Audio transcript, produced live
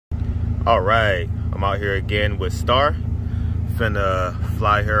Alright, I'm out here again with Star. Finna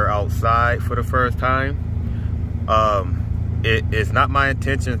fly her outside for the first time. It is not my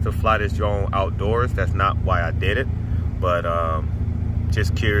intention to fly this drone outdoors. That's not why I did it. But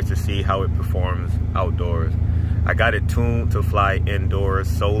just curious to see how it performs outdoors. I got it tuned to fly indoors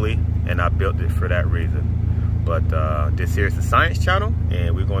solely, and I built it for that reason. But this here's the Science Channel,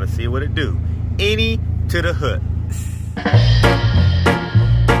 and we're gonna see what it do. Any to the hood.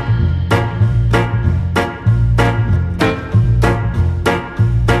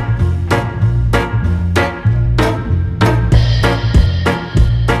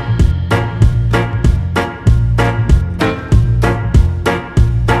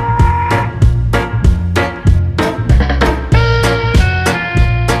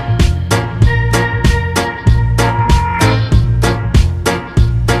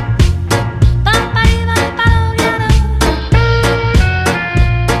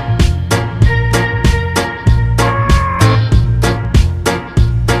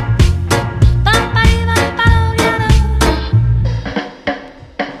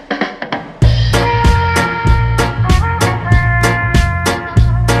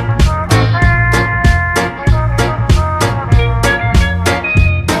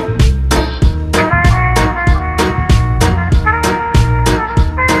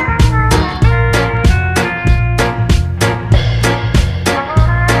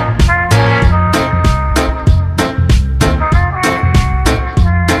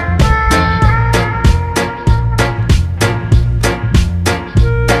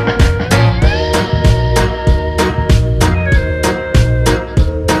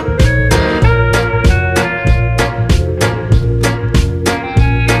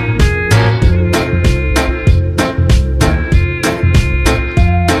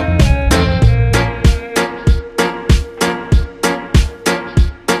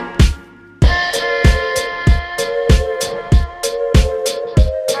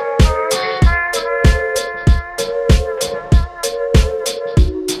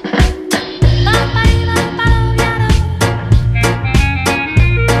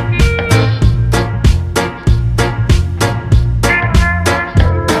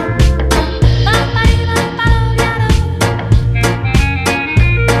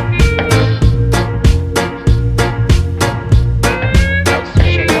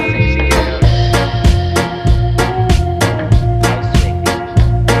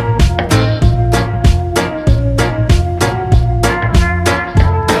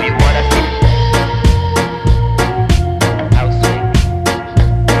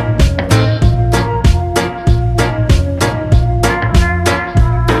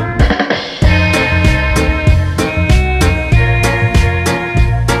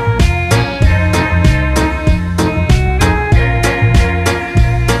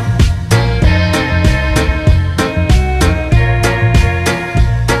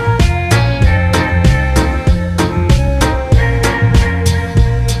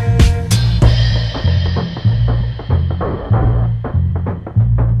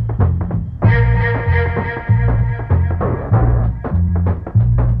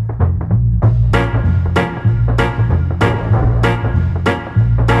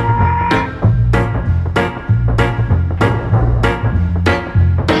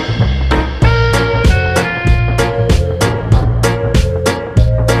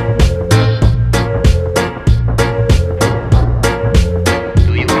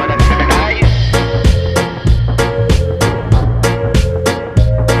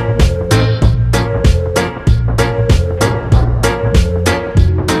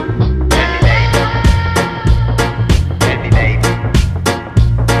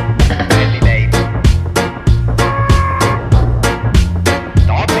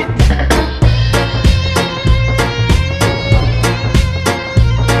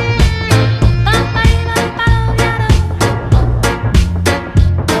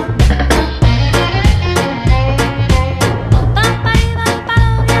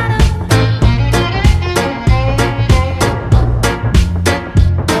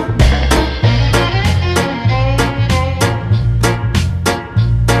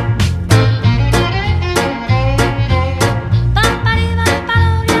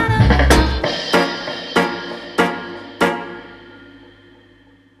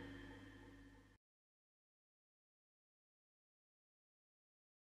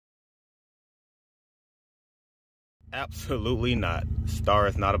 Absolutely not. Star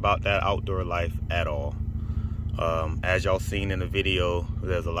is not about that outdoor life at all. As y'all seen in the video,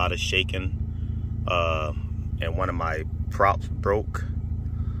 there's a lot of shaking, and one of my props broke,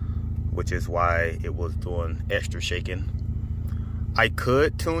 which is why it was doing extra shaking. I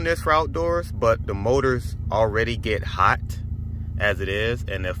could tune this for outdoors, but the motors already get hot as it is,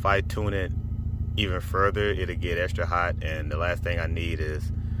 and if I tune it even further, it'll get extra hot, and the last thing I need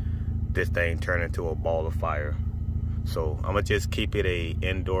is this thing turn into a ball of fire. So I'm gonna just keep it a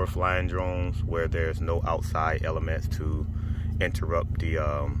indoor flying drones where there's no outside elements to interrupt the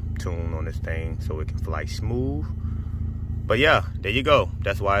tune on this thing, so it can fly smooth. But yeah, there you go.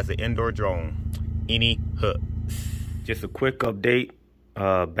 That's why it's an indoor drone. Any hooks. Just a quick update.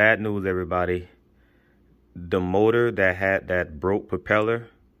 Bad news, everybody. The motor that had that broke propeller,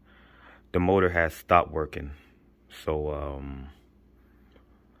 the motor has stopped working. So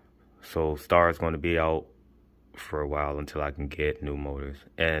Star is going to be out for a while until I can get new motors.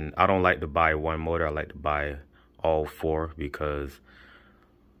 And I don't like to buy one motor. I like to buy all four, because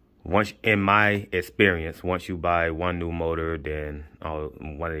once, in my experience, once you buy one new motor, then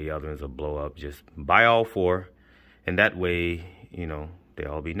one of the others will blow up. Just buy all four, and that way, you know,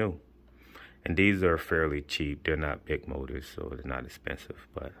 they'll all be new. And these are fairly cheap. They're not big motors, so they're not expensive.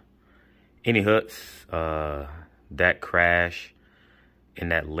 But any hooks, that crash in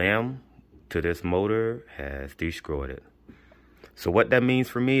that limb to this motor has destroyed it. So what that means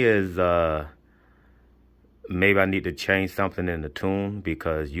for me is maybe I need to change something in the tune,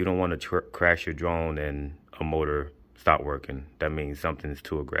 because you don't want to crash your drone and a motor stop working. That means something's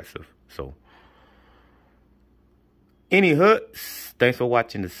too aggressive. So any hooks, thanks for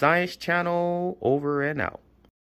watching the Science Channel. Over and out.